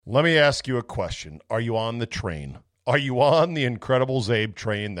Let me ask you a question. Are you on the train? Are you on the incredible Zabe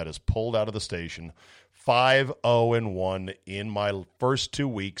train that has pulled out of the station? 5-0-1 in my first 2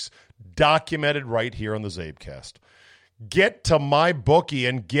 weeks, documented right here on the Zabecast. Get to my bookie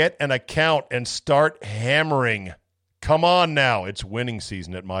and get an account and start hammering. Come on now. It's winning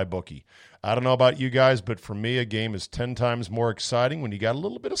season at my bookie. I don't know about you guys, but for me, a game is 10 times more exciting when you got a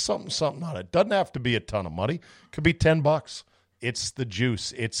little bit of something on it. Doesn't have to be a ton of money. Could be $10. It's the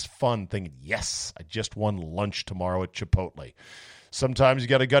juice. It's fun thinking, yes, I just won lunch tomorrow at Chipotle. Sometimes you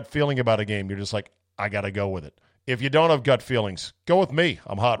got a gut feeling about a game. You're just like, I got to go with it. If you don't have gut feelings, go with me.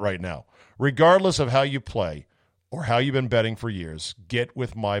 I'm hot right now. Regardless of how you play or how you've been betting for years, get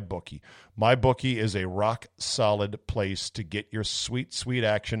with MyBookie. MyBookie is a rock-solid place to get your sweet, sweet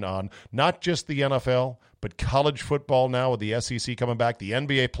action on not just the NFL, but college football now with the SEC coming back, the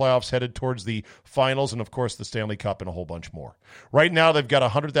NBA playoffs headed towards the finals, and, of course, the Stanley Cup and a whole bunch more. Right now, they've got a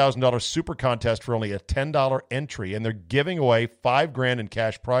 $100,000 super contest for only a $10 entry, and they're giving away $5,000 in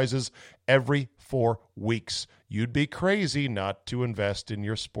cash prizes every 4 weeks. You'd be crazy not to invest in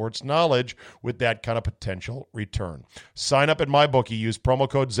your sports knowledge with that kind of potential return. Sign up at MyBookie. Use promo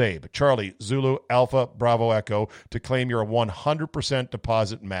code ZABE, Charlie, Zulu, Alpha, Bravo, Echo, to claim your 100%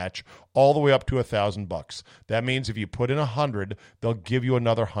 deposit match all the way up to $1,000. That means if you put in 100, they'll give you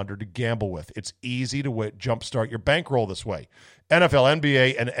another 100 to gamble with. It's easy to jumpstart your bankroll this way. NFL,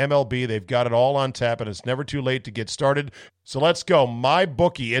 NBA, and MLB, they've got it all on tap, and it's never too late to get started. So let's go.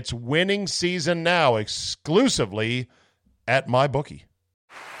 MyBookie. It's winning season now, exclusively at MyBookie.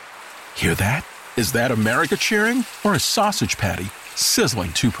 Hear that? Is that America cheering or a sausage patty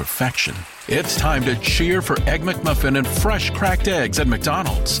sizzling to perfection? It's time to cheer for Egg McMuffin and fresh cracked eggs at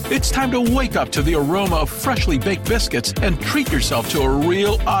McDonald's. It's time to wake up to the aroma of freshly baked biscuits and treat yourself to a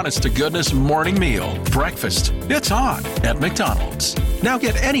real honest-to-goodness morning meal. Breakfast, it's on at McDonald's. Now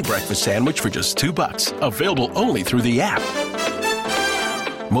get any breakfast sandwich for just $2. Available only through the app.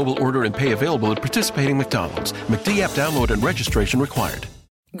 Mobile order and pay available at participating McDonald's. McD app download and registration required.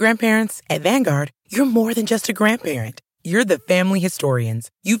 Grandparents, at Vanguard, you're more than just a grandparent. You're the family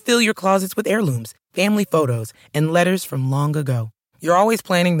historians. You fill your closets with heirlooms, family photos, and letters from long ago. You're always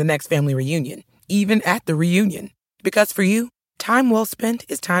planning the next family reunion, even at the reunion. Because for you, time well spent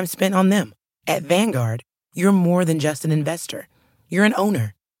is time spent on them. At Vanguard, you're more than just an investor. You're an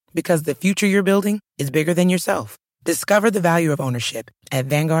owner. Because the future you're building is bigger than yourself. Discover the value of ownership at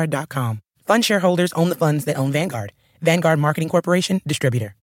Vanguard.com. Fund shareholders own the funds that own Vanguard. Vanguard Marketing Corporation,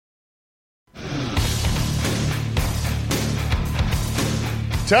 distributor.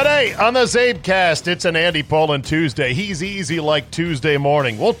 Today on the Zabecast, it's an Andy Pollin Tuesday. He's easy like Tuesday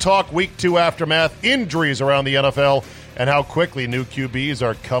morning. We'll talk Week 2 aftermath, injuries around the NFL, and how quickly new QBs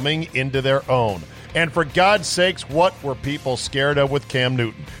are coming into their own. And for God's sakes, what were people scared of with Cam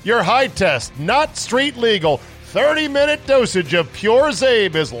Newton? Your high test, not street legal, 30-minute dosage of pure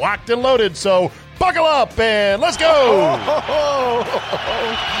Zabe is locked and loaded, so buckle up and let's go!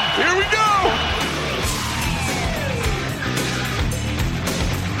 Here we go!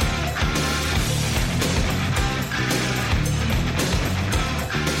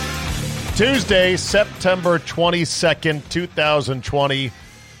 Tuesday, September 22nd, 2020.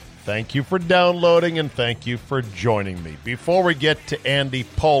 Thank you for downloading and thank you for joining me. Before we get to Andy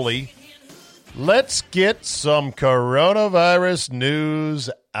Poley, let's get some coronavirus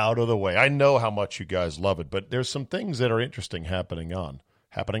news out of the way. I know how much you guys love it, but there's some things that are interesting happening on.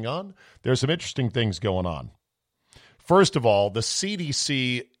 There's some interesting things going on. First of all, the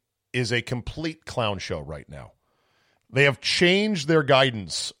CDC is a complete clown show right now. They have changed their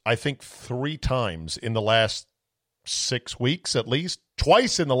guidance, I think, 3 times in the last 6 weeks, at least.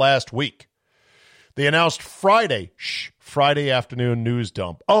 Twice in the last week. They announced Friday afternoon news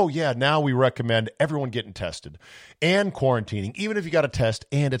dump. Oh, yeah, now we recommend everyone getting tested and quarantining, even if you got a test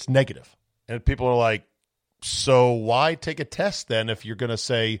and it's negative. And people are like, so why take a test then if you're going to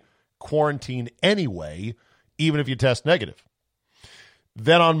say quarantine anyway, even if you test negative?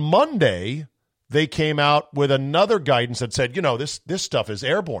 Then on Monday, they came out with another guidance that said, this stuff is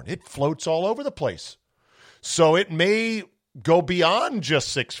airborne. It floats all over the place. So it may go beyond just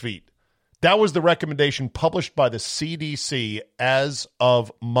 6 feet. That was the recommendation published by the CDC as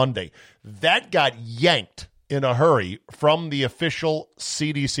of Monday. That got yanked in a hurry from the official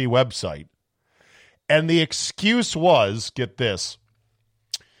CDC website. And the excuse was, get this,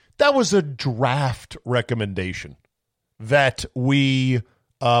 that was a draft recommendation that we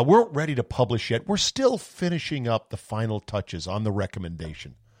weren't ready to publish yet. We're still finishing up the final touches on the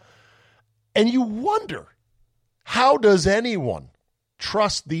recommendation. And you wonder, how does anyone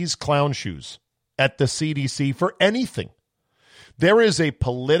trust these clown shoes at the CDC for anything? There is a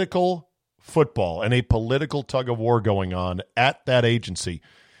political football and a political tug of war going on at that agency.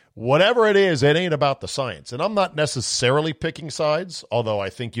 Whatever it is, it ain't about the science. And I'm not necessarily picking sides, although I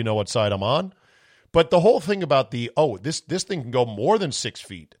think you know what side I'm on. But the whole thing about this thing can go more than 6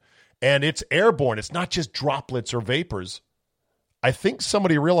 feet, and it's airborne. It's not just droplets or vapors. I think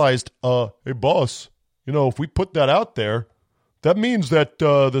somebody realized, hey, boss, if we put that out there, that means that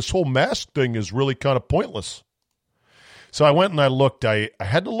this whole mask thing is really kind of pointless. So I went and I looked. I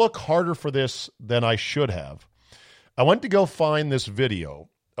had to look harder for this than I should have. I went to go find this video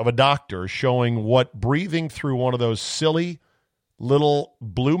of a doctor showing what breathing through one of those silly little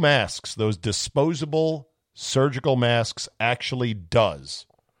blue masks, those disposable surgical masks, actually does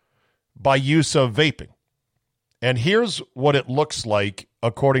by use of vaping. And here's what it looks like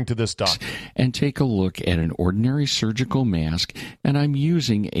according to this doctor. And take a look at an ordinary surgical mask, and I'm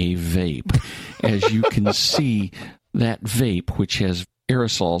using a vape. As you can see, that vape, which has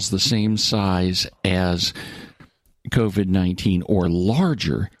aerosols the same size as COVID-19 or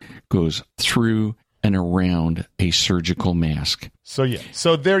larger, goes through and around a surgical mask. So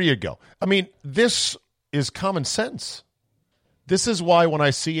there you go. I mean, this is common sense. This is why when I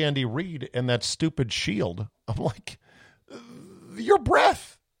see Andy Reid and that stupid shield, I'm like, your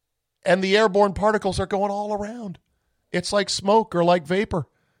breath and the airborne particles are going all around. It's like smoke or like vapor.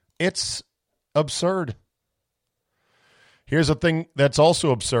 It's absurd. Here's a thing that's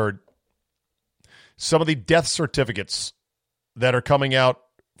also absurd. Some of the death certificates that are coming out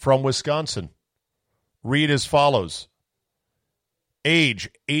from Wisconsin read as follows. Age,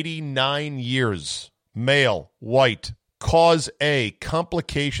 89 years, male, white. Cause A,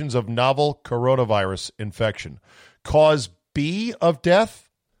 complications of novel coronavirus infection. Cause B of death,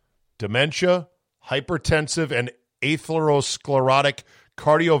 dementia, hypertensive and atherosclerotic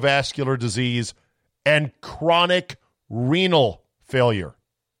cardiovascular disease, and chronic renal failure.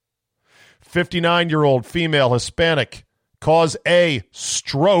 59-year-old female Hispanic. Cause A,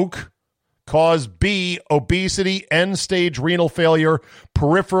 stroke. Cause B, obesity, end-stage renal failure,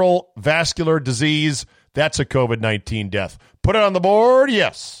 peripheral vascular disease. That's a COVID-19 death. Put it on the board,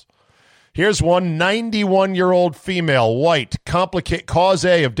 yes. Here's one, 91-year-old female, white, cause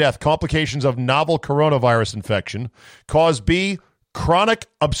A of death, complications of novel coronavirus infection. Cause B, chronic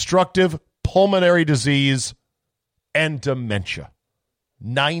obstructive pulmonary disease and dementia.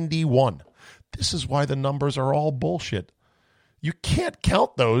 91. This is why the numbers are all bullshit. You can't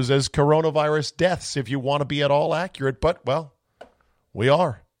count those as coronavirus deaths if you want to be at all accurate, but, well, we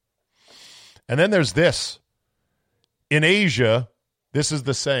are. And then there's this. In Asia, this is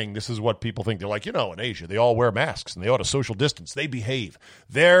the saying. This is what people think. They're like, in Asia, they all wear masks and they ought to social distance. They behave.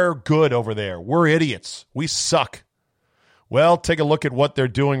 They're good over there. We're idiots. We suck. Well, take a look at what they're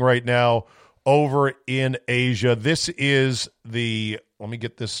doing right now over in Asia. This is let me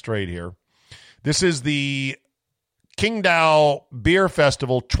get this straight here. This is the Qingdao Beer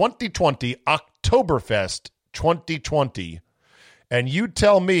Festival 2020, Oktoberfest 2020. And you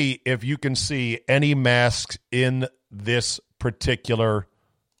tell me if you can see any masks in this particular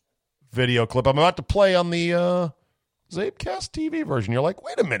video clip I'm about to play on the Zabecast TV version. You're like,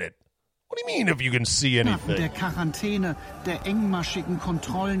 wait a minute. What do you mean if you can see anything? Der Quarantäne, der engmaschigen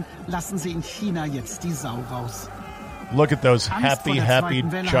Kontrollen lassen sie in China jetzt die Sau raus. Look at those happy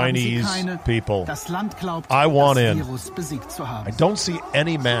Chinese people. I want in. I don't see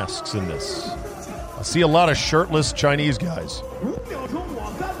any masks in this. I see a lot of shirtless Chinese guys.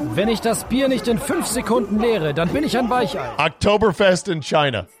 Wenn ich das Bier nicht in 5 Sekunden leere, dann bin ich ein Weichei. Oktoberfest in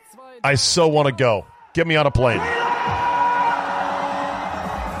China. I so want to go. Get me on a plane.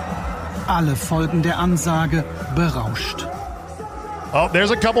 Alle folgen der Ansage berauscht. Oh,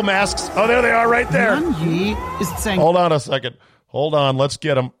 there's a couple masks. Oh, there they are right there. Hold on a second. Hold on. Let's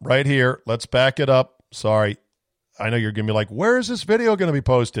get them right here. Let's back it up. Sorry. I know you're going to be like, where is this video going to be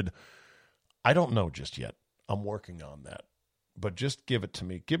posted? I don't know just yet. I'm working on that. But just give it to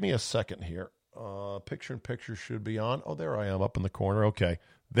me. Give me a second here. Picture-in-picture should be on. Oh, there I am up in the corner. Okay.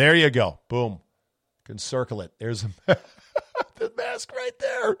 There you go. Boom. Can circle it. There's the mask right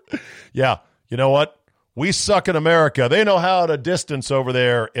there. Yeah. You know what? We suck in America. They know how to distance over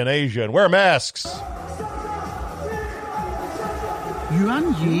there in Asia and wear masks.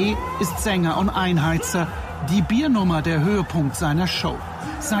 Yuan Ye ist Sänger und Einheizer. Die Biernummer der Höhepunkt seiner Show.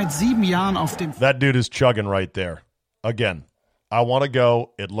 Seit 7 Jahren auf dem... That dude is chugging right there. Again, I want to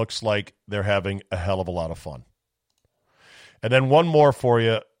go. It looks like they're having a hell of a lot of fun. And then one more for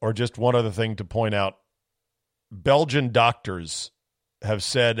you, or just one other thing to point out. Belgian doctors have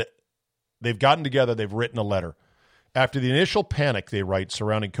said they've gotten together, they've written a letter. After the initial panic, they write,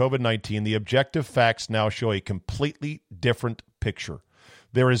 surrounding COVID-19, the objective facts now show a completely different picture.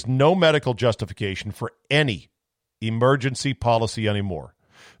 There is no medical justification for any emergency policy anymore.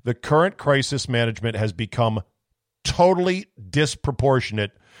 The current crisis management has become totally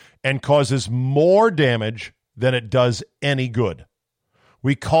disproportionate and causes more damage than it does any good.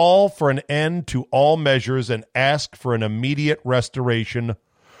 We call for an end to all measures and ask for an immediate restoration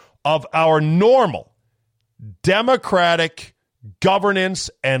of our normal democratic governance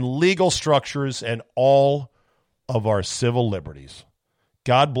and legal structures and all of our civil liberties.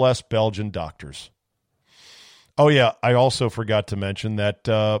 God bless Belgian doctors. Oh, yeah, I also forgot to mention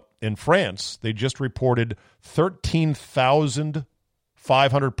that in France, they just reported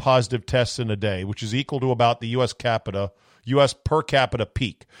 13,500 positive tests in a day, which is equal to about the U.S. per capita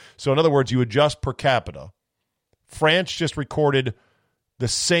peak. So in other words, you adjust per capita. France just recorded the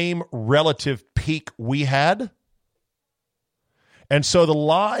same relative peak we had. And so the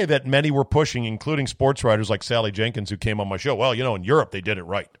lie that many were pushing, including sports writers like Sally Jenkins, who came on my show, well, in Europe, they did it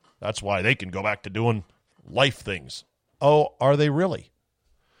right. That's why they can go back to doing life things. Oh, are they really?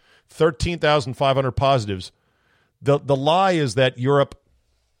 13,500 positives. The lie is that Europe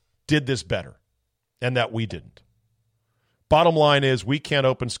did this better and that we didn't. Bottom line is we can't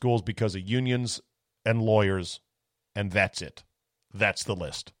open schools because of unions and lawyers, and that's it. That's the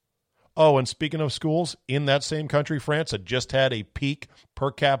list. Oh, and speaking of schools, in that same country, France had just had a peak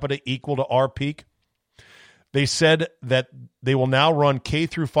per capita equal to our peak. They said that they will now run K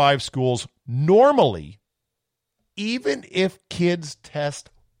through 5 schools normally, even if kids test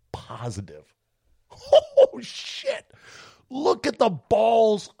positive. Oh, shit. Look at the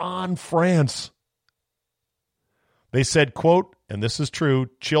balls on France. They said, quote, and this is true,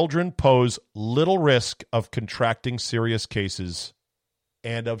 children pose little risk of contracting serious cases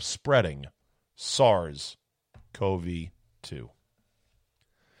and of spreading SARS-CoV-2.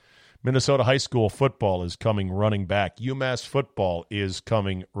 Minnesota high school football is coming running back. UMass football is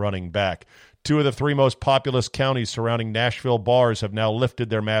coming running back. 2 of the 3 most populous counties surrounding Nashville bars have now lifted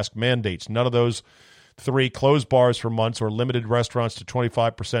their mask mandates. None of those 3 closed bars for months or limited restaurants to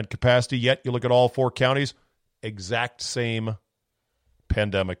 25% capacity. Yet you look at all 4 counties, exact same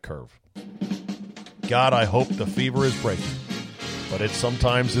pandemic curve. God, I hope the fever is breaking, but it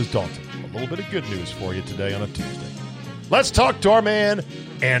sometimes is daunting. A little bit of good news for you today on a Tuesday. Let's talk to our man,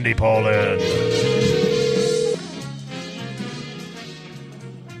 Andy Poland.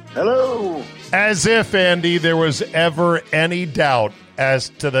 Hello. As if, Andy, there was ever any doubt as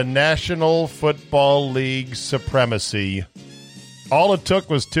to the National Football League supremacy. All it took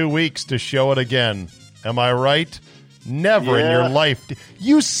was 2 weeks to show it again. Am I right? Never in your life.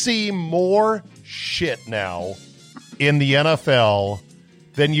 You see more shit now in the NFL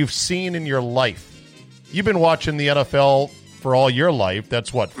than you've seen in your life. You've been watching the NFL for all your life.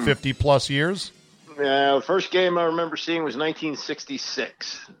 That's what, 50-plus years? Yeah, the first game I remember seeing was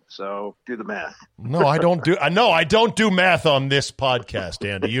 1966. So do the math. No, I don't do math on this podcast,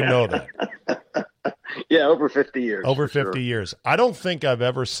 Andy. You know that. Yeah, over 50 years. Over 50 years. I don't think I've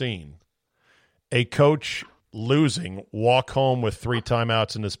ever seen a coach losing walk home with 3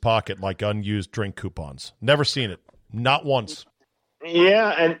 timeouts in his pocket like unused drink coupons. Never seen it. Not once.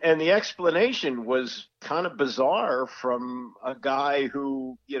 Yeah, and the explanation was kind of bizarre from a guy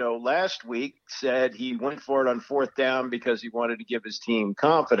who, last week said he went for it on 4th down because he wanted to give his team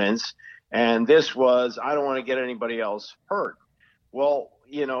confidence. And this was, I don't want to get anybody else hurt. Well,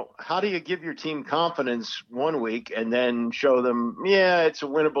 how do you give your team confidence one week and then show them, yeah, it's a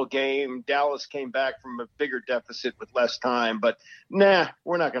winnable game. Dallas came back from a bigger deficit with less time, but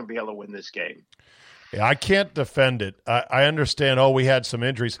we're not going to be able to win this game. Yeah, I can't defend it. I understand, we had some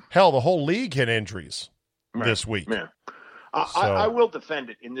injuries. Hell, the whole league had injuries this week. Yeah. I will defend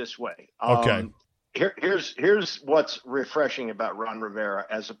it in this way. Okay. Here's what's refreshing about Ron Rivera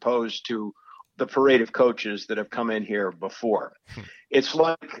as opposed to the parade of coaches that have come in here before. It's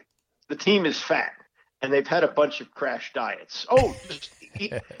like the team is fat and they've had a bunch of crash diets. Oh, just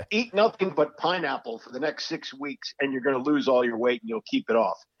eat nothing but pineapple for the next 6 weeks and you're going to lose all your weight and you'll keep it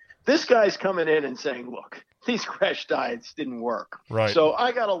off. This guy's coming in and saying, look, these crash diets didn't work. Right. So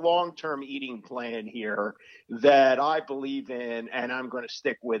I got a long-term eating plan here that I believe in, and I'm going to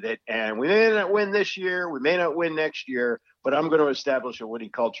stick with it. And we may not win this year. We may not win next year, but I'm going to establish a winning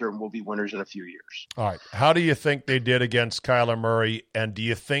culture, and we'll be winners in a few years. All right. How do you think they did against Kyler Murray? And do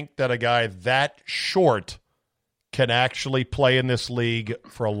you think that a guy that short can actually play in this league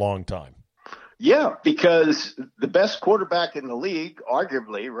for a long time? Yeah, because the best quarterback in the league,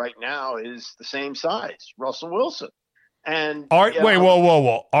 arguably right now, is the same size, Russell Wilson. And wait,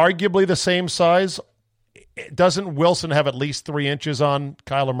 whoa. Arguably the same size? Doesn't Wilson have at least 3 inches on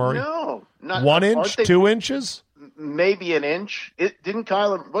Kyler Murray? No. 1 inch, 2 inches? maybe an inch. Wasn't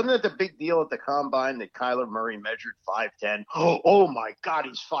it the big deal at the combine that Kyler Murray measured 5'10"? Oh my God,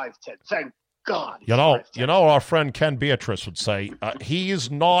 he's 5'10". Thank God. You know, our friend Ken Beatrice would say he's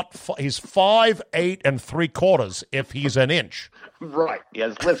 5'8" and 3/4" if he's an inch. Right. He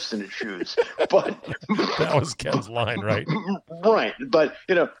has lifts in his shoes. But that was Ken's line, right? Right. But,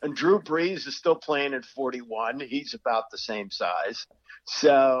 and Drew Brees is still playing at 41. He's about the same size.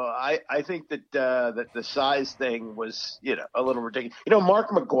 So I think that the size thing was, a little ridiculous. Mark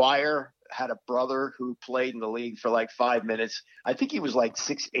McGuire had a brother who played in the league for like 5 minutes. I think he was like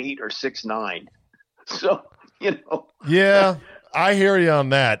 6'8" or 6'9". So, Yeah, I hear you on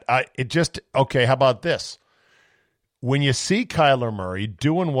that. Okay, how about this? When you see Kyler Murray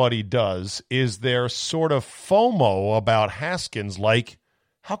doing what he does, is there sort of FOMO about Haskins? Like,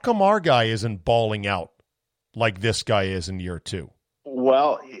 how come our guy isn't balling out like this guy is in year 2?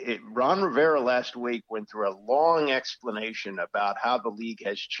 Well, Ron Rivera last week went through a long explanation about how the league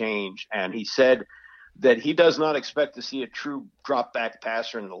has changed, and he said that he does not expect to see a true drop-back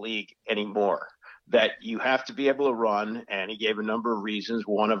passer in the league anymore, that you have to be able to run, and he gave a number of reasons.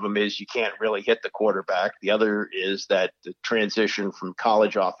 One of them is you can't really hit the quarterback. The other is that the transition from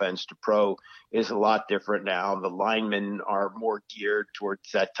college offense to pro is a lot different now. The linemen are more geared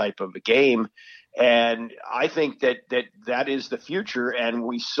towards that type of a game. And I think that is the future. And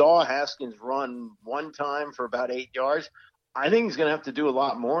we saw Haskins run one time for about 8 yards. I think he's going to have to do a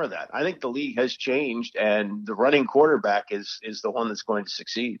lot more of that. I think the league has changed, and the running quarterback is the one that's going to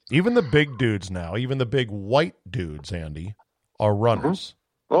succeed. Even the big dudes now, even the big white dudes, Andy, are runners.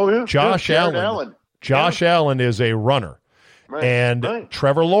 Mm-hmm. Oh, yeah. Josh Allen. Josh Allen is a runner. Right. And right.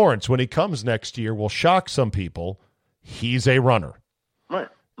 Trevor Lawrence, when he comes next year, will shock some people. He's a runner. Right.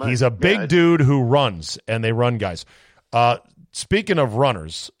 He's a big dude who runs, and they run guys. Speaking of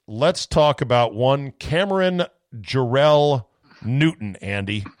runners, let's talk about one Cameron Jarrell Newton,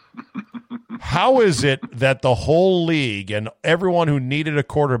 Andy. How is it that the whole league and everyone who needed a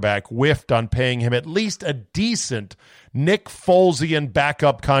quarterback whiffed on paying him at least a decent Nick Folesian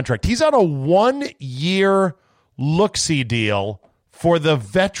backup contract? He's on a 1-year look-see deal for the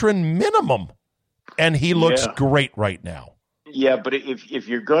veteran minimum, and he looks great right now. Yeah, but if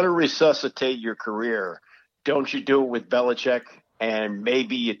you're going to resuscitate your career, don't you do it with Belichick, and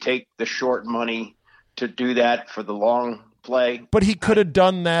maybe you take the short money to do that for the long play? But he could have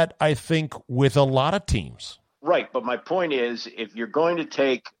done that, I think, with a lot of teams. Right, but my point is, if you're going to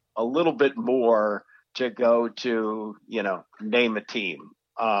take a little bit more to go to, name a team.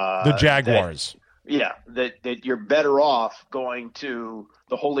 The Jaguars. That you're better off going to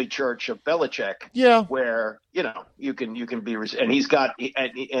the Holy Church of Belichick. Yeah, where you can be, and he's got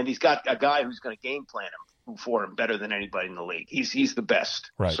a guy who's going to game plan him for him better than anybody in the league. He's the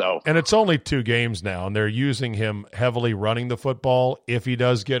best. Right. So, and it's only 2 games now, and they're using him heavily running the football. If he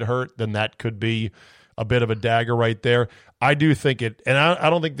does get hurt, then that could be a bit of a dagger right there. I do think it, and I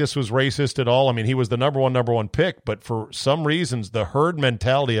don't think this was racist at all. I mean, he was the number one pick, but for some reasons, the herd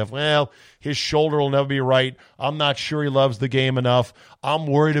mentality of, well, his shoulder will never be right. I'm not sure he loves the game enough. I'm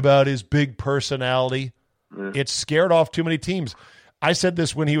worried about his big personality. It scared off too many teams. I said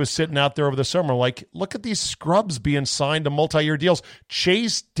this when he was sitting out there over the summer, like, look at these scrubs being signed to multi-year deals.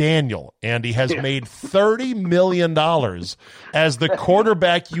 Chase Daniel, Andy, has made $30 million as the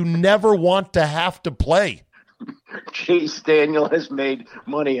quarterback you never want to have to play. Chase Daniel has made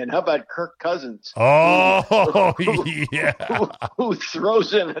money. And how about Kirk Cousins? Oh, yeah. Who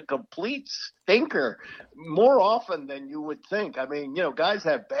throws in a complete stinker more often than you would think. I mean, guys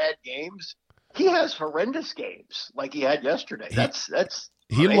have bad games. He has horrendous games like he had yesterday.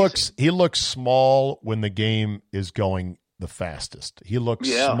 He looks small when the game is going the fastest. He looks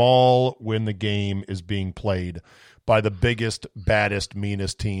small when the game is being played by the biggest, baddest,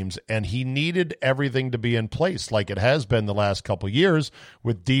 meanest teams, and he needed everything to be in place like it has been the last couple of years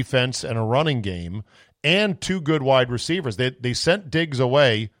with defense and a running game and 2 good wide receivers. They sent Diggs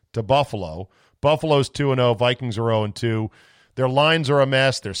away to Buffalo. Buffalo's 2-0, Vikings are 0-2. Their lines are a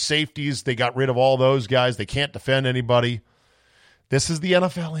mess. Their safeties, they got rid of all those guys. They can't defend anybody. This is the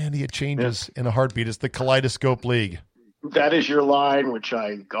NFL, Andy. It changes in a heartbeat. It's the Kaleidescope League. That is your line, which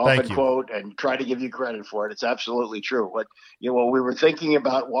I often quote and try to give you credit for it. It's absolutely true. What we were thinking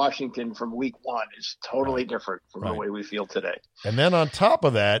about Washington from week 1 is totally different from the way we feel today. And then on top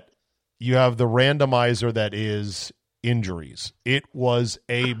of that, you have the randomizer that is injuries. It was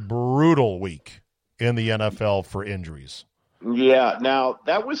a brutal week in the NFL for injuries. Yeah. Now,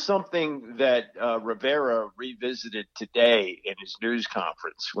 that was something that Rivera revisited today in his news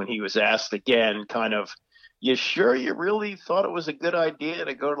conference when he was asked again kind of, you sure you really thought it was a good idea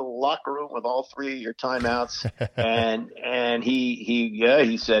to go to the locker room with all three of your timeouts? and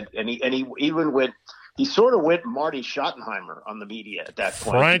he said, and he even went. He sort of went Marty Schottenheimer on the media at that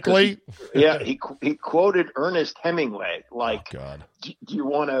point. Frankly, he quoted Ernest Hemingway, like, oh, God. Do you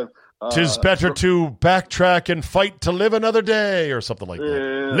want to? 'Tis better to backtrack and fight to live another day, or something like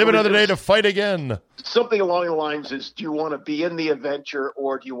that. Live another day to fight again. Something along the lines is, do you want to be in the adventure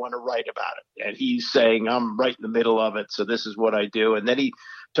or do you want to write about it? And he's saying, I'm right in the middle of it, so this is what I do. And then he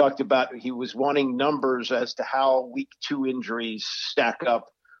talked about he was wanting numbers as to how week 2 injuries stack up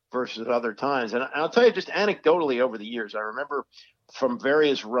versus other times. And I'll tell you just anecdotally over the years, I remember from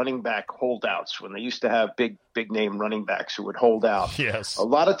various running back holdouts when they used to have big name running backs who would hold out. Yes. A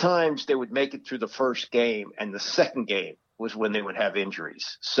lot of times they would make it through the first game, and the second game was when they would have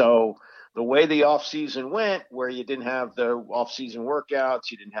injuries. So the way the offseason went, where you didn't have the offseason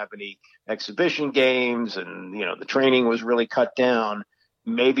workouts, you didn't have any exhibition games, and the training was really cut down,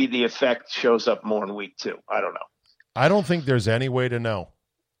 maybe the effect shows up more in week 2. I don't know. I don't think there's any way to know.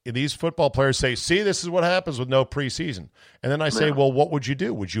 These football players say, see, this is what happens with no preseason. And then I say, well, what would you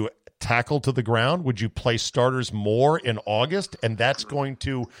do? Would you tackle to the ground? Would you play starters more in August? And that's going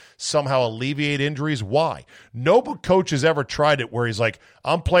to somehow alleviate injuries? Why? No coach has ever tried it where he's like,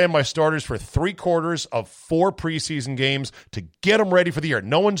 I'm playing my starters for 3/4 of 4 preseason games to get them ready for the year.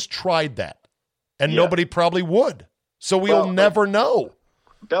 No one's tried that. And nobody probably would. So we'll never know.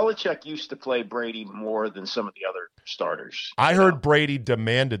 Belichick used to play Brady more than some of the other starters. I heard Brady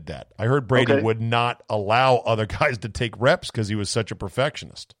demanded that. I heard Brady would not allow other guys to take reps because he was such a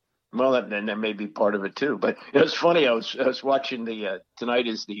perfectionist. Well, that may be part of it too. But it was funny. I was watching tonight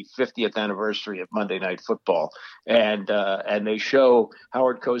is the 50th anniversary of Monday Night Football, and they show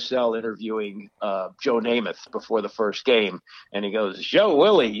Howard Cosell interviewing Joe Namath before the first game, and he goes, "Joe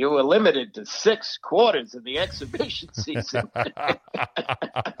Willie, you were limited to 6 quarters in the exhibition season."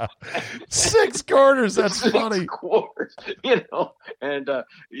 6 quarters. That's 6 funny. Quarters, and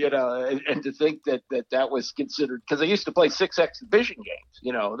to think that was considered, because they used to play 6 exhibition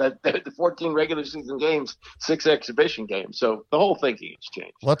games. The 14 regular season games, 6 exhibition games. So the whole thinking has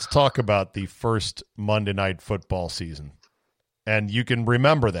changed. Let's talk about the first Monday Night Football season. And you can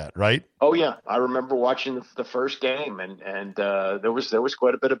remember that, right? Oh, yeah. I remember watching the first game, and there was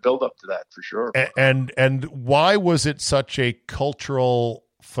quite a bit of buildup to that, for sure. And why was it such a cultural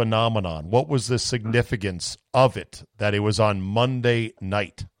phenomenon? What was the significance of it, that it was on Monday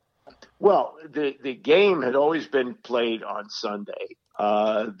night? Well, the game had always been played on Sunday.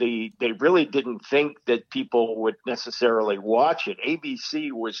 They really didn't think that people would necessarily watch it.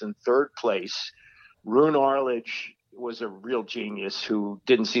 ABC was in 3rd place. Roone Arledge was a real genius who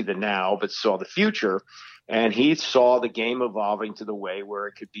didn't see the now but saw the future, and he saw the game evolving to the way where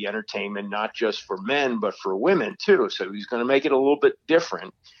it could be entertainment not just for men but for women too. So he's going to make it a little bit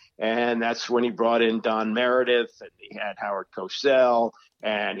different. And that's when he brought in Don Meredith, and he had Howard Cosell,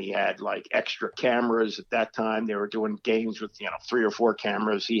 and he had like extra cameras at that time. They were doing games with 3 or 4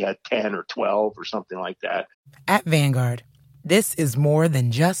 cameras. He had 10 or 12 or something like that. At Vanguard, this is more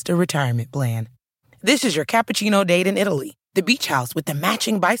than just a retirement plan. This is your cappuccino date in Italy, the beach house with the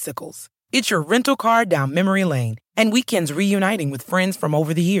matching bicycles. It's your rental car down memory lane, and weekends reuniting with friends from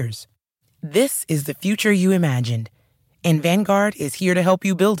over the years. This is the future you imagined, and Vanguard is here to help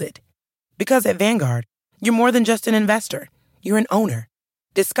you build it. Because at Vanguard, you're more than just an investor. You're an owner.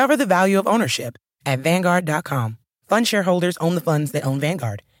 Discover the value of ownership at Vanguard.com. Fund shareholders own the funds that own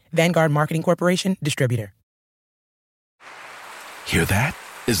Vanguard. Vanguard Marketing Corporation, distributor. Hear that?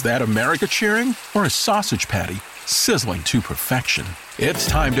 Is that America cheering or a sausage patty sizzling to perfection? It's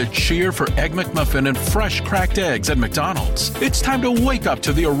time to cheer for Egg McMuffin and fresh cracked eggs at McDonald's. It's time to wake up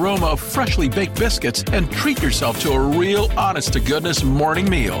to the aroma of freshly baked biscuits and treat yourself to a real honest-to-goodness morning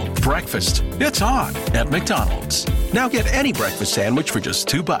meal. Breakfast, it's on at McDonald's. Now get any breakfast sandwich for just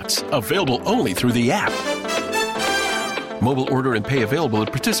 $2. Available only through the app. Mobile order and pay available at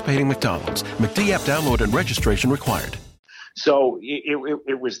participating McDonald's. McD app download and registration required. So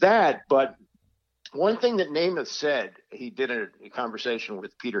it was that, but one thing that Namath said, he did a conversation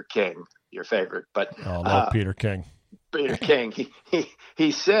with Peter King, your favorite, but I love Peter King. Peter King,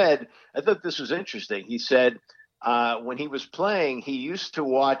 he said, I thought this was interesting. He said when he was playing, he used to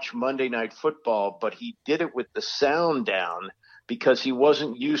watch Monday Night Football, but he did it with the sound down because he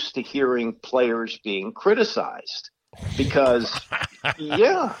wasn't used to hearing players being criticized. Because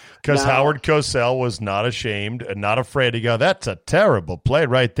Howard Cosell was not ashamed and not afraid to go, that's a terrible play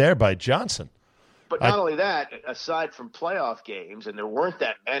right there by Johnson. But not only that, aside from playoff games, and there weren't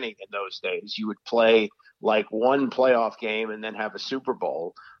that many in those days, you would play like one playoff game and then have a Super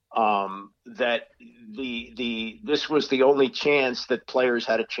Bowl. that this was the only chance that players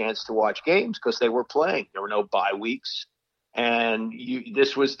had a chance to watch games because they were playing. There were no bye weeks. And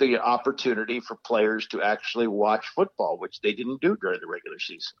this was the opportunity for players to actually watch football, which they didn't do during the regular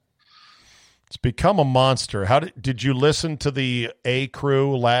season. It's become a monster. How did you listen to the A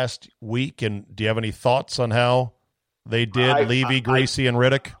Crew last week? And do you have any thoughts on how they did, Levy, Greasy, and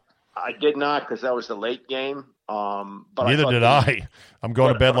Riddick? I did not, because that was the late game. But neither did I. I'm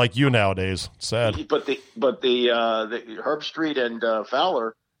going to bed like you nowadays. It's sad. But the Herb Street and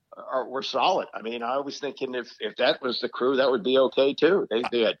Fowler were solid. I mean, I was thinking if that was the crew, that would be okay too.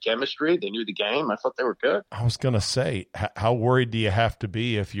 They had chemistry. They knew the game. I thought they were good. I was going to say, how worried do you have to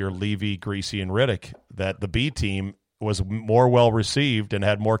be if you're Levy, Greasy, and Riddick that the B team was more well received and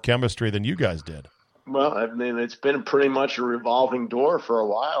had more chemistry than you guys did? Well, I mean, it's been pretty much a revolving door for a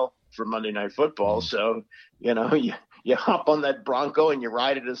while for Monday Night Football. So, you hop on that Bronco and you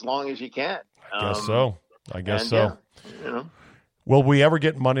ride it as long as you can. I guess so. Yeah, Will we ever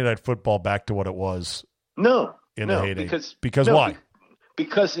get Monday Night Football back to what it was? No, the heyday. Because why?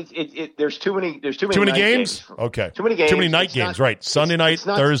 Because there's too many games. Okay, too many games. Too many night games. Right, Sunday night,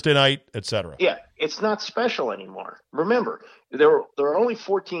 Thursday night, etc. Yeah, it's not special anymore. Remember, there are only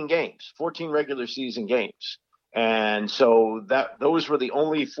 14 games, 14 regular season games, and so those were the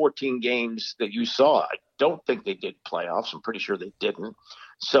only 14 games that you saw. I don't think they did playoffs. I'm pretty sure they didn't.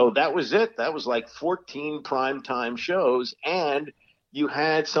 So that was it. That was like 14 primetime shows, and you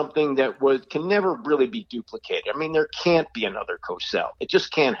had something that can never really be duplicated. I mean, there can't be another Cosell. It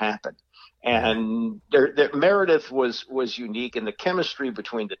just can't happen. And Meredith was unique, and the chemistry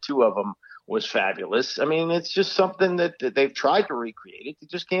between the two of them was fabulous. I mean, it's just something that they've tried to recreate it. They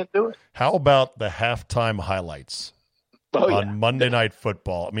just can't do it. How about the halftime highlights on Monday Night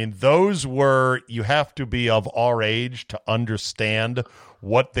Football? I mean, those were, you have to be of our age to understand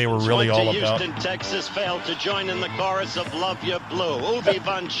what they were really all about. Houston, Texas failed to join in the chorus of Love You Blue. Uwe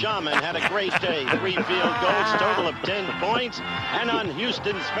von Schaman had a great day. 3 field goals, total of 10 points. And on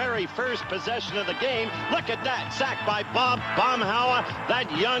Houston's very first possession of the game, look at that. Sacked by Bob Baumhauer.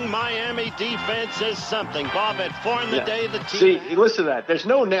 That young Miami defense is something. Bob had formed the day the team... See, listen to that. There's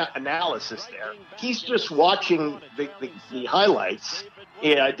no analysis there. He's just watching the highlights.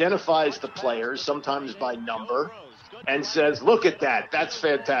 He identifies the players, sometimes by number, and says, look at that. That's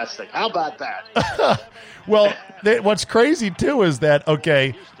fantastic. How about that? Well, what's crazy, too, is that,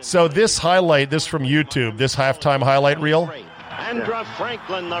 so this from YouTube, this halftime highlight reel. Andra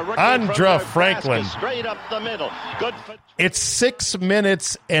Franklin, the rookie Andra from Franklin. Straight up the middle. Good for... It's 6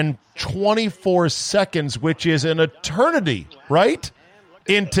 minutes and 24 seconds, which is an eternity, right?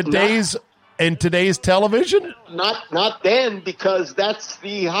 In today's television? Not then, because that's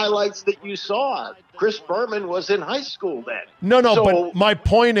the highlights that you saw. Chris Berman was in high school then. No, but my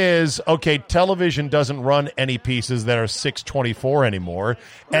point is, television doesn't run any pieces that are 6:24 anymore.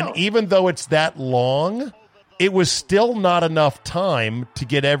 No. And even though it's that long, it was still not enough time to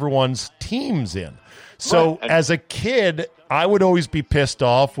get everyone's teams in. So as a kid, I would always be pissed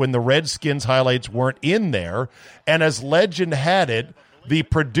off when the Redskins highlights weren't in there. And as legend had it, the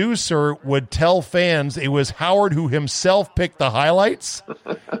producer would tell fans it was Howard who himself picked the highlights.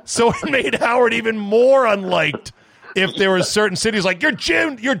 So it made Howard even more unliked if there were certain cities like,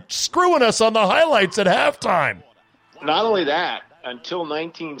 you're screwing us on the highlights at halftime. Not only that, until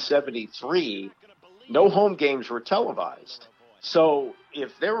 1973, no home games were televised. So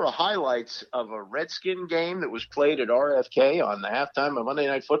if there were highlights of a Redskin game that was played at RFK on the halftime of Monday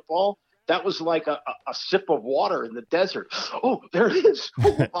Night Football, that was like a sip of water in the desert. Oh, there it is.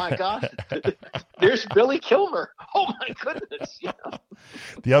 Oh, my God. There's Billy Kilmer. Oh, my goodness.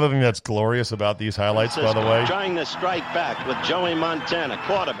 The other thing that's glorious about these highlights, by the way. Trying to strike back with Joey Montana,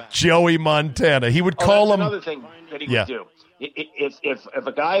 quarterback. Joey Montana. He would call him. Another thing that he would do. If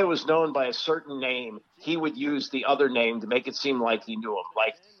a guy was known by a certain name, he would use the other name to make it seem like he knew him.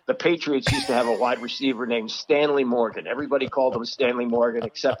 Like the Patriots used to have a wide receiver named Stanley Morgan. Everybody called him Stanley Morgan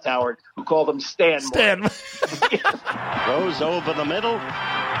except Howard, who called him Stan Morgan. Goes over the middle.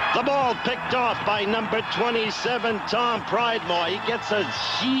 The ball picked off by number 27, Tom Pridemore. He gets a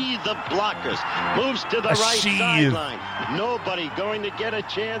sheath of blockers. Moves to the right sideline. Nobody going to get a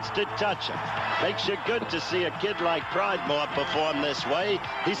chance to touch him. Makes you good to see a kid like Pridemore perform this way.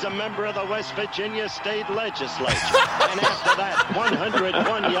 He's a member of the West Virginia State Legislature. And after that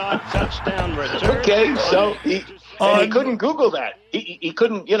 101-yard touchdown return. Okay, so he couldn't Google that. He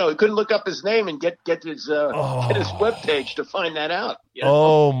couldn't, he couldn't look up his name and get his webpage to find that out.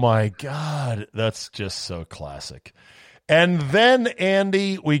 Oh my God, that's just so classic. And then,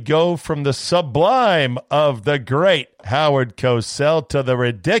 Andy, we go from the sublime of the great Howard Cosell to the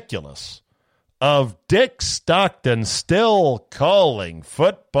ridiculous of Dick Stockton still calling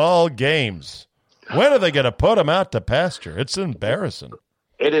football games. When are they going to put him out to pasture? It's embarrassing.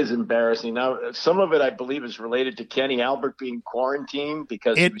 It is embarrassing. Now, some of it, I believe, is related to Kenny Albert being quarantined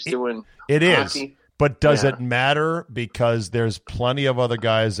because he was doing hockey. Is. But does it matter? Because there's plenty of other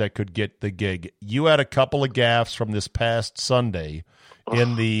guys that could get the gig. You had a couple of gaffes from this past Sunday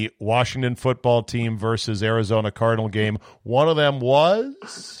in the Washington football team versus Arizona Cardinal game. One of them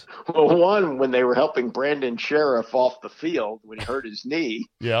was? Well, one, when they were helping Brandon Sheriff off the field when he hurt his knee,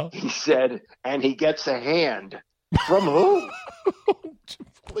 he said, and he gets a hand. From who?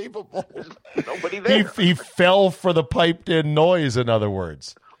 Unbelievable. Nobody there. He fell for the piped-in noise, in other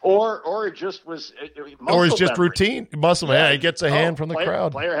words. Or it just was or it's just routine muscle. Yeah, he gets a hand from the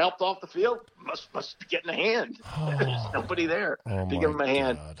crowd. Player helped off the field. Must be getting a hand. There's nobody there to give him a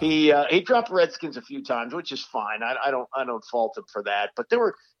hand. God. He dropped Redskins a few times, which is fine. I don't fault him for that. But there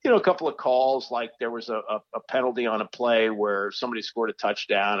were a couple of calls, like there was a penalty on a play where somebody scored a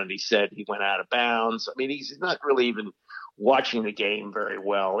touchdown and he said he went out of bounds. I mean, he's not really even watching the game very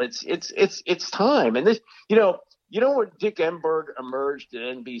well. It's time. And this, you know when Dick Enberg emerged at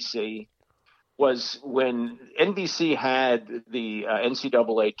NBC was when NBC had the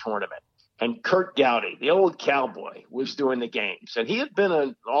NCAA tournament, and Kurt Gowdy, the old cowboy, was doing the games. And he had been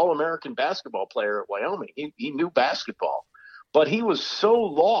an All-American basketball player at Wyoming. He knew basketball. But he was so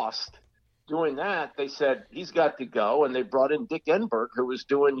lost doing that, they said, he's got to go. And they brought in Dick Enberg, who was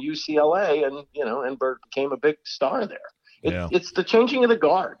doing UCLA, and, Enberg became a big star there. It's the changing of the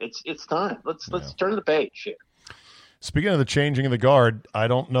guard. It's time. Let's turn the page here. Speaking of the changing of the guard, I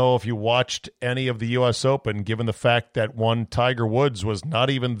don't know if you watched any of the U.S. Open, given the fact that one Tiger Woods was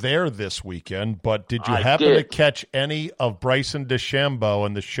not even there this weekend, but did you happen to catch any of Bryson DeChambeau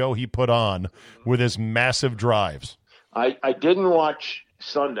and the show he put on with his massive drives? I didn't watch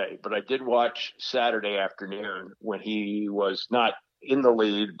Sunday, but I did watch Saturday afternoon when he was not in the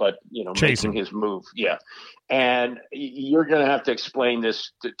lead, but, chasing. Making his move. Yeah. And you're going to have to explain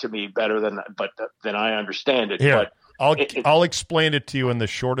this to me better than I understand it. Here. But I'll explain it to you in the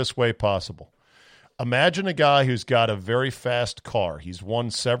shortest way possible. Imagine a guy who's got a very fast car. He's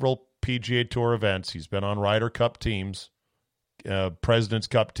won several PGA Tour events. He's been on Ryder Cup teams, President's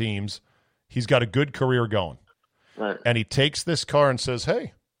Cup teams. He's got a good career going. Right. And he takes this car and says,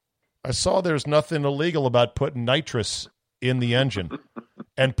 hey, I saw there's nothing illegal about putting nitrous in the engine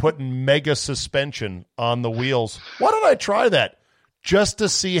and putting mega suspension on the wheels. Why don't I try that? Just to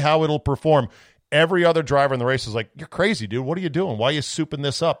see how it'll perform. Every other driver in the race is like, you're crazy, dude. What are you doing? Why are you souping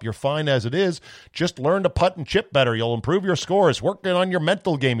this up? You're fine as it is. Just learn to putt and chip better. You'll improve your scores. Working on your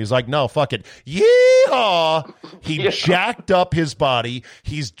mental game. He's like, no, fuck it. Yeehaw! He jacked up his body.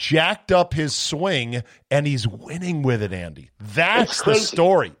 He's jacked up his swing, and he's winning with it, Andy. That's the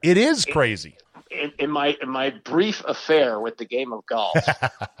story. It is crazy. In my brief affair with the game of golf,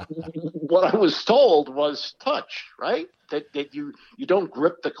 what I was told was touch, right? That you don't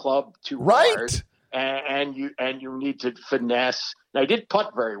grip the club too hard, and you need to finesse. Now, I did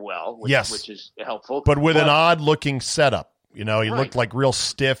putt very well, which is helpful, but with an odd looking setup. He looked like real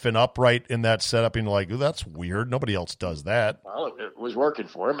stiff and upright in that setup, and you're like, oh, that's weird. Nobody else does that. Well, it was working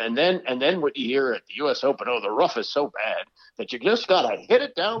for him. And then what you hear at the U.S. Open, the rough is so bad that you just got to hit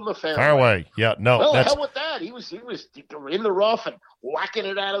it down the fairway. Yeah, no. Well, the hell with that. He was in the rough and whacking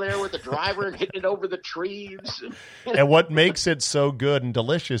it out of there with the driver and hitting it over the trees. And what makes it so good and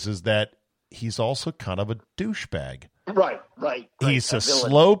delicious is that he's also kind of a douchebag. Right. He's a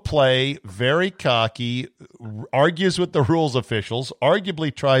slow play, very cocky, argues with the rules officials,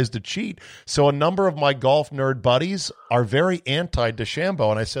 arguably tries to cheat. So a number of my golf nerd buddies are very anti-DeChambeau.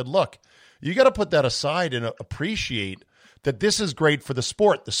 And I said, look, you got to put that aside and appreciate that this is great for the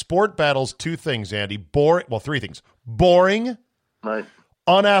sport. The sport battles two things, Andy. Three things. Boring,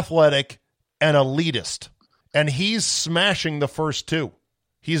 unathletic, and elitist. And he's smashing the first two.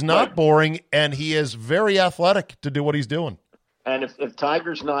 He's not boring, and he is very athletic to do what he's doing. And if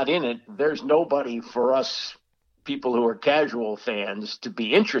Tiger's not in it, there's nobody for us people who are casual fans to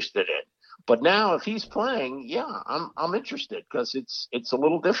be interested in. But now, if he's playing, I'm interested because it's a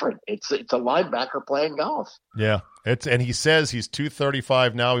little different. It's a linebacker playing golf. Yeah, and he says he's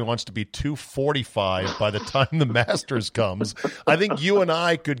 235 now. He wants to be 245 by the time the Masters comes. I think you and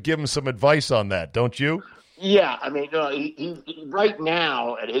I could give him some advice on that, don't you? Yeah, I mean, he right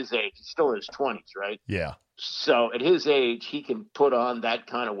now at his age, he's still in his 20s, right? Yeah. So at his age, he can put on that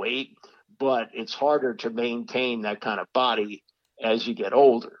kind of weight, but it's harder to maintain that kind of body as you get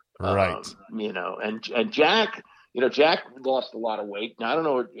older. Right. And Jack, Jack lost a lot of weight. Now, I don't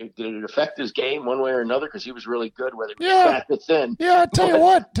know, did it affect his game one way or another? Because he was really good, whether he was fat or thin. Yeah, I tell you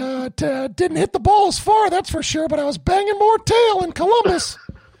what, didn't hit the ball as far, that's for sure, but I was banging more tail in Columbus.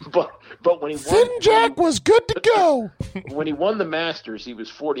 But when he Thin Jack was good to go. When he won the Masters, he was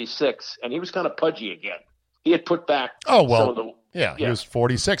 46, and he was kind of pudgy again. He had put back he Yeah, was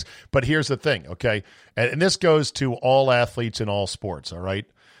 46. But here's the thing, okay? And this goes to all athletes in all sports, all right?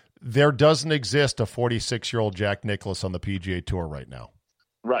 There doesn't exist a 46-year-old Jack Nicklaus on the PGA Tour right now.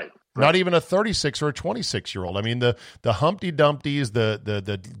 Right. Not even a 36 or a 26-year-old. I mean, the Humpty Dumptys,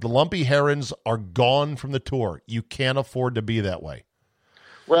 the Lumpy Herons are gone from the tour. You can't afford to be that way.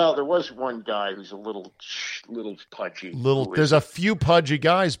 Well, there was one guy who's a little pudgy. There's a few pudgy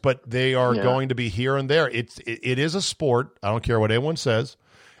guys, but they are going to be here and there. It is a sport. I don't care what anyone says.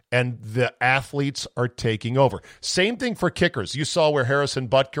 And the athletes are taking over. Same thing for kickers. You saw where Harrison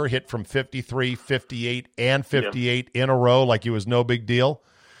Butker hit from 53, 58, and 58 in a row like it was no big deal.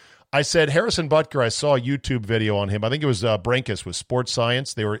 I said, Harrison Butker, I saw a YouTube video on him. I think it was Brinkus with Sports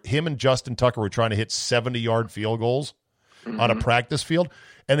Science. Him and Justin Tucker were trying to hit 70-yard field goals on a practice field,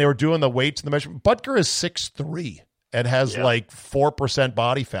 and they were doing the weights and the measurement. Butker is 6'3" and has like 4%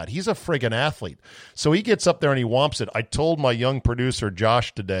 body fat. He's a friggin' athlete. So he gets up there and he whomps it. I told my young producer,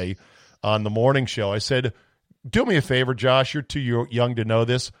 Josh, today on the morning show, I said, do me a favor, Josh, you're too young to know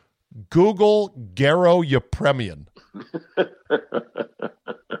this. Google Garo Yepremian.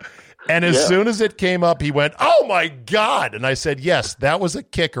 And as soon as it came up, he went, oh, my God. And I said, yes, that was a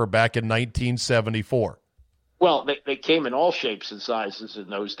kicker back in 1974. Well, they came in all shapes and sizes in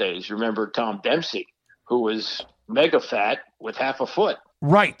those days. Remember Tom Dempsey, who was mega fat with half a foot.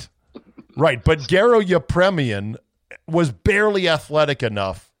 Right. But Garo Yepremian was barely athletic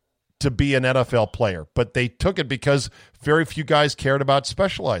enough to be an NFL player, but they took it because very few guys cared about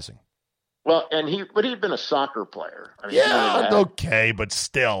specializing. Well, but he'd been a soccer player. I mean, okay, but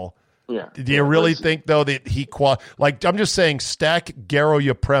still. Yeah. Do you really think, though, that I'm just saying, stack Garo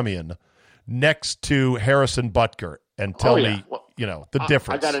Yepremian next to Harrison Butker and tell me, the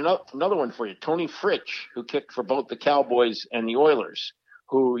difference. I got another one for you. Tony Fritsch, who kicked for both the Cowboys and the Oilers,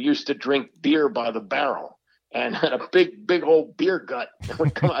 who used to drink beer by the barrel and had a big old beer gut that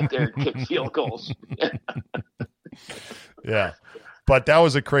would come out there and kick field goals. Yeah. But that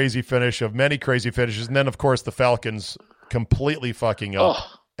was a crazy finish of many crazy finishes. And then, of course, the Falcons completely fucking up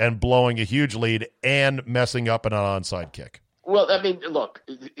and blowing a huge lead and messing up an onside kick. Well, I mean, look,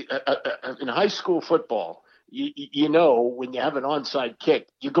 in high school football, you know when you have an onside kick,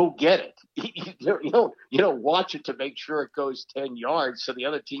 you go get it. You don't watch it to make sure it goes 10 yards so the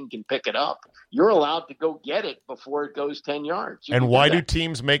other team can pick it up. You're allowed to go get it before it goes 10 yards. And why do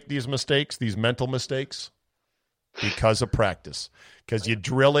teams make these mistakes, these mental mistakes? Because of practice. Because you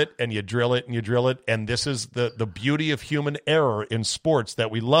drill it and you drill it and you drill it. And this is the beauty of human error in sports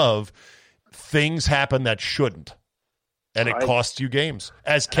that we love. Things happen that shouldn't. And it costs you games.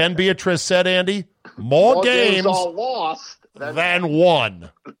 As Ken Beatrice said, Andy, more games all lost than won.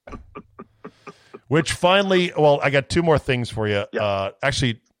 Which finally, I got two more things for you. Yeah.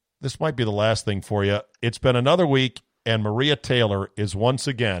 Actually, this might be the last thing for you. It's been another week, and Maria Taylor is once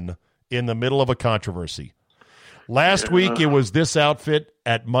again in the middle of a controversy. Last week, it was this outfit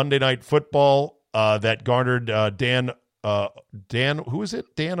at Monday Night Football that garnered Dan, who is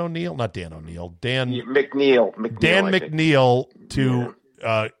it? Dan O'Neill? Not Dan O'Neill. McNeil. Dan McNeil to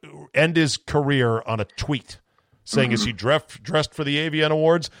end his career on a tweet saying, is he dressed for the AVN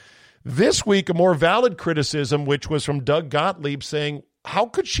Awards? This week, a more valid criticism, which was from Doug Gottlieb, saying, how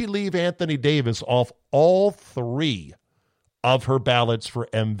could she leave Anthony Davis off all three of her ballots for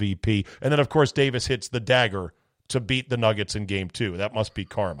MVP? And then, of course, Davis hits the dagger to beat the Nuggets in Game 2. That must be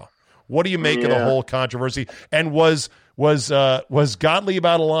karma. What do you make of the whole controversy? And was Gottlieb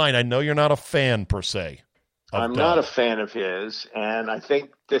out of line? I know you're not a fan per se. I'm not a fan of his, and I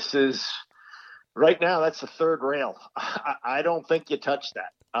think this is right now. That's the third rail. I don't think you touch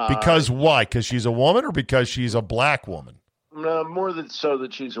that. Because why? Because she's a woman, or because she's a black woman? More than so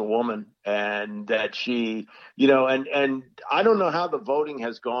that she's a woman, and that she, and I don't know how the voting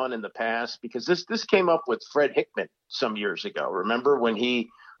has gone in the past, because this came up with Fred Hickman some years ago. Remember when he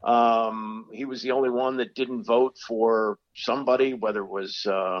was the only one that didn't vote for somebody, whether it was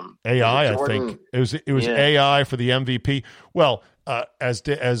AI, I think it was AI for the MVP. Well, as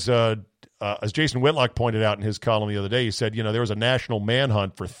Jason Whitlock pointed out in his column the other day, he said, there was a national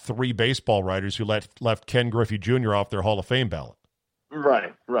manhunt for three baseball writers who left Ken Griffey Jr. off their Hall of Fame ballot.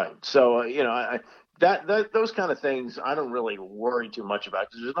 Right. So, those kind of things I don't really worry too much about,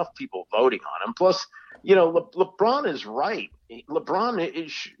 because there's enough people voting on them. Plus, LeBron is right. LeBron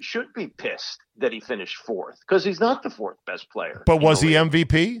should be pissed that he finished fourth because he's not the fourth best player. But was he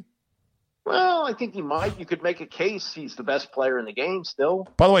MVP? Well, I think he might. You could make a case he's the best player in the game still.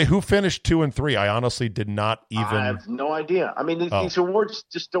 By the way, who finished 2 and 3? I honestly did not even. I have no idea. I mean, these awards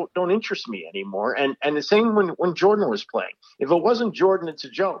just don't interest me anymore. And the same when Jordan was playing. If it wasn't Jordan, it's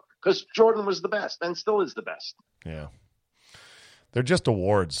a joke because Jordan was the best and still is the best. Yeah. They're just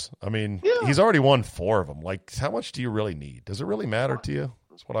awards. I mean, he's already won 4 of them. Like, how much do you really need? Does it really matter to you?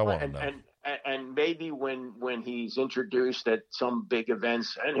 That's what I want to know. And maybe when he's introduced at some big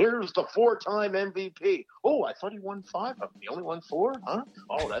events, and here's the 4-time MVP. Oh, I thought he won 5 of them. He only won 4? Huh?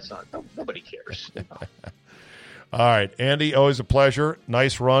 Oh, that's not. Nobody cares. All right, Andy, always a pleasure.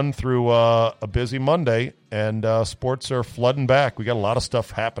 Nice run through a busy Monday, and sports are flooding back. We got a lot of stuff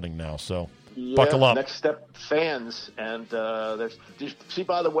happening now, so buckle up. Next step fans. And did you see,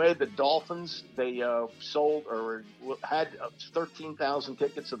 by the way, the Dolphins, they sold or had 13,000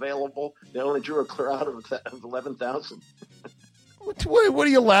 tickets available. They only drew a crowd of 11,000. What are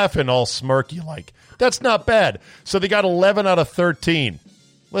you laughing all smirky like? That's not bad. So they got 11 out of 13.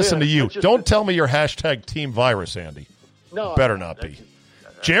 Listen to you. Don't tell me you're hashtag Team Virus, Andy. No. Better not be.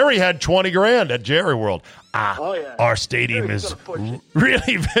 Jerry had 20 grand at Jerry World. Our stadium is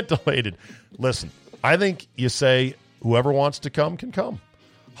really ventilated. Listen, I think you say whoever wants to come can come.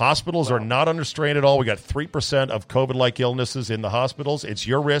 Hospitals are not under strain at all. We got 3% of COVID-like illnesses in the hospitals. It's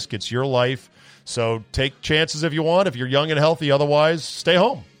your risk. It's your life. So take chances if you want. If you're young and healthy, otherwise, stay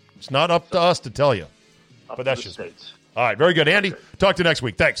home. It's not up to us to tell you. But that's just me. All right, very good. Andy, talk to you next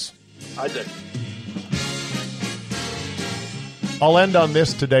week. Thanks. I did. I'll end on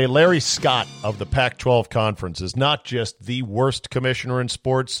this today. Larry Scott of the Pac-12 Conference is not just the worst commissioner in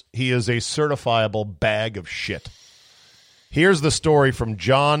sports. He is a certifiable bag of shit. Here's the story from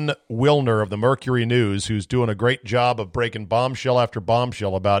John Wilner of the Mercury News, who's doing a great job of breaking bombshell after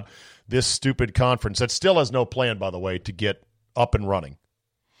bombshell about this stupid conference that still has no plan, by the way, to get up and running.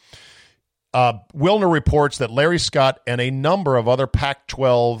 Wilner reports that Larry Scott and a number of other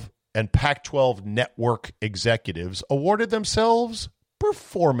Pac-12 and Pac-12 network executives awarded themselves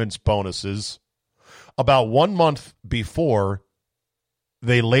performance bonuses about 1 month before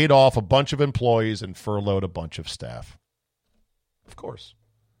they laid off a bunch of employees and furloughed a bunch of staff. Of course.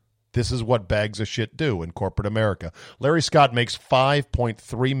 This is what bags of shit do in corporate America. Larry Scott makes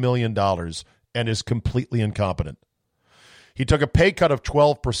 $5.3 million and is completely incompetent. He took a pay cut of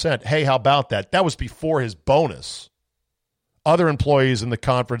 12%. Hey, how about that? That was before his bonus. Other employees in the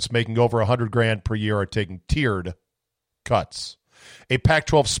conference making over $100,000 per year are taking tiered cuts. A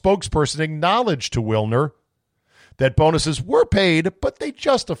Pac-12 spokesperson acknowledged to Wilner that bonuses were paid, but they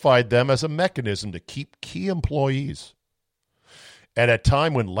justified them as a mechanism to keep key employees. At a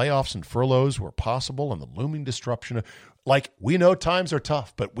time when layoffs and furloughs were possible and the looming disruption, we know times are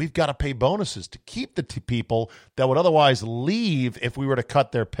tough, but we've got to pay bonuses to keep the people that would otherwise leave if we were to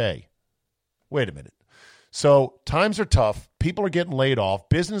cut their pay. Wait a minute. So times are tough. People are getting laid off.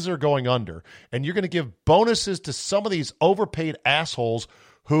 Businesses are going under. And you're going to give bonuses to some of these overpaid assholes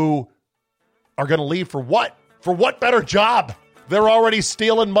who are going to leave for what? For what better job? They're already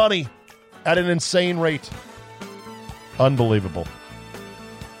stealing money at an insane rate. Unbelievable.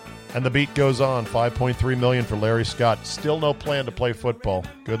 And the beat goes on. $5.3 million for Larry Scott. Still no plan to play football.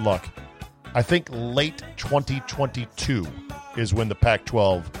 Good luck. I think late 2022 is when the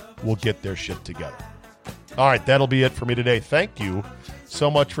Pac-12 will get their shit together. All right, that'll be it for me today. Thank you so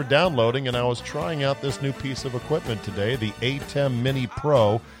much for downloading. And I was trying out this new piece of equipment today, the ATEM Mini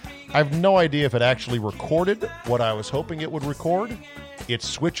Pro. I have no idea if it actually recorded what I was hoping it would record. It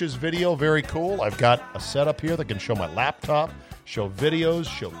switches video, very cool. I've got a setup here that can show my laptop, show videos,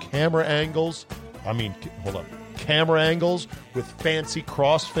 show camera angles. Camera angles with fancy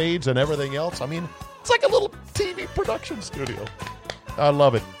crossfades and everything else. It's like a little TV production studio. I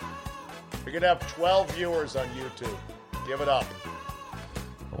love it. We're going to have 12 viewers on YouTube. Give it up.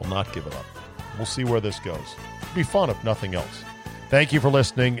 I will not give it up. We'll see where this goes. It'll be fun if nothing else. Thank you for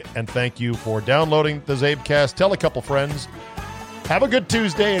listening, and thank you for downloading the Zabecast. Tell a couple friends. Have a good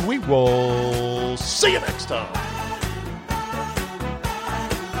Tuesday, and we will see you next time.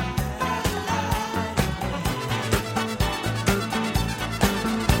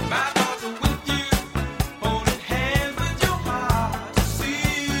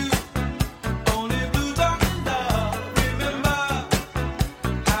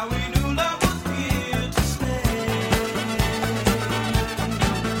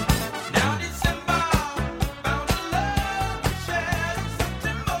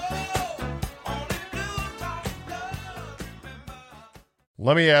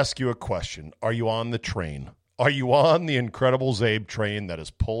 Let me ask you a question. Are you on the train? Are you on the incredible Zabe train that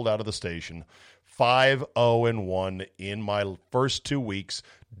has pulled out of the station? 5-0-1 in my first 2 weeks,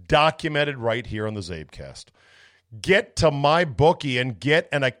 documented right here on the Zabecast. Get to my bookie and get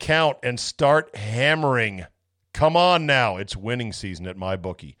an account and start hammering. Come on now. It's winning season at my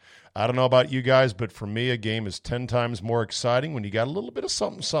bookie. I don't know about you guys, but for me, a game is 10 times more exciting when you got a little bit of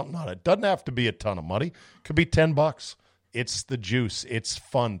something on it. Doesn't have to be a ton of money. Could be $10. It's the juice. It's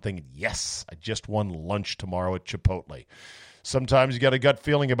fun thinking, yes, I just won lunch tomorrow at Chipotle. Sometimes you got a gut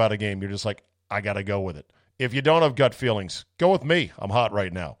feeling about a game. You're just like, I got to go with it. If you don't have gut feelings, go with me. I'm hot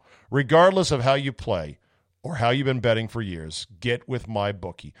right now. Regardless of how you play or how you've been betting for years, get with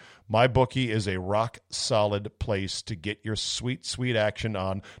MyBookie. MyBookie is a rock-solid place to get your sweet, sweet action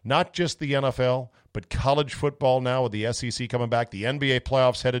on not just the NFL, but college football now with the SEC coming back, the NBA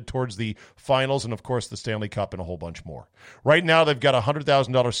playoffs headed towards the finals, and, of course, the Stanley Cup and a whole bunch more. Right now, they've got a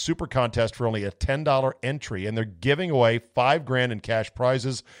 $100,000 super contest for only a $10 entry, and they're giving away $5,000 in cash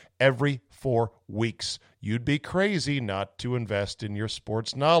prizes every 4 weeks. You'd be crazy not to invest in your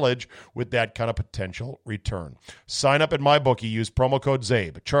sports knowledge with that kind of potential return. Sign up at MyBookie. Use promo code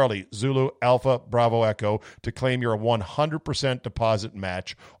ZABE, Charlie, Zulu, Alpha, Bravo, Echo, to claim your 100% deposit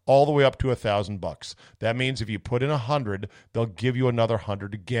match all the way up to $1,000. That means if you put in 100, they'll give you another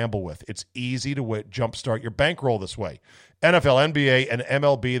 100 to gamble with. It's easy to jumpstart your bankroll this way. NFL, NBA, and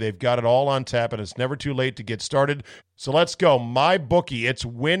MLB, they've got it all on tap, and it's never too late to get started. So let's go. MyBookie. It's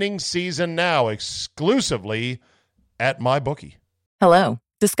winning season now, exclusively at MyBookie. Hello,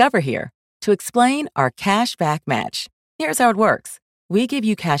 Discover here to explain our cash back match. Here's how it works. We give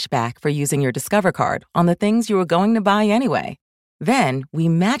you cash back for using your Discover card on the things you were going to buy anyway. Then we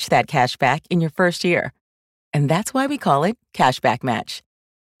match that cash back in your first year. And that's why we call it Cashback Match.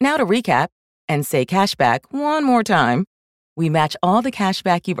 Now to recap and say cashback one more time. We match all the cash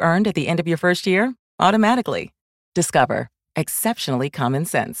back you've earned at the end of your first year automatically. Discover. Exceptionally common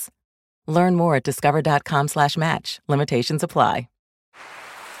sense. Learn more at discover.com/match. Limitations apply.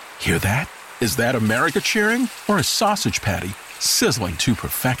 Hear that? Is that America cheering or a sausage patty sizzling to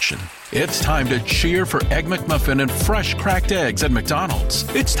perfection? It's time to cheer for Egg McMuffin and fresh cracked eggs at McDonald's.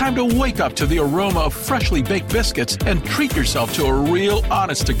 It's time to wake up to the aroma of freshly baked biscuits and treat yourself to a real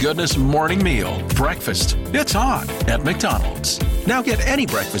honest-to-goodness morning meal. Breakfast, it's on at McDonald's. Now get any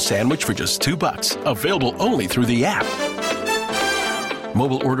breakfast sandwich for just $2. Available only through the app.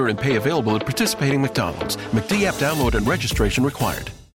 Mobile order and pay available at participating McDonald's. McD app download and registration required.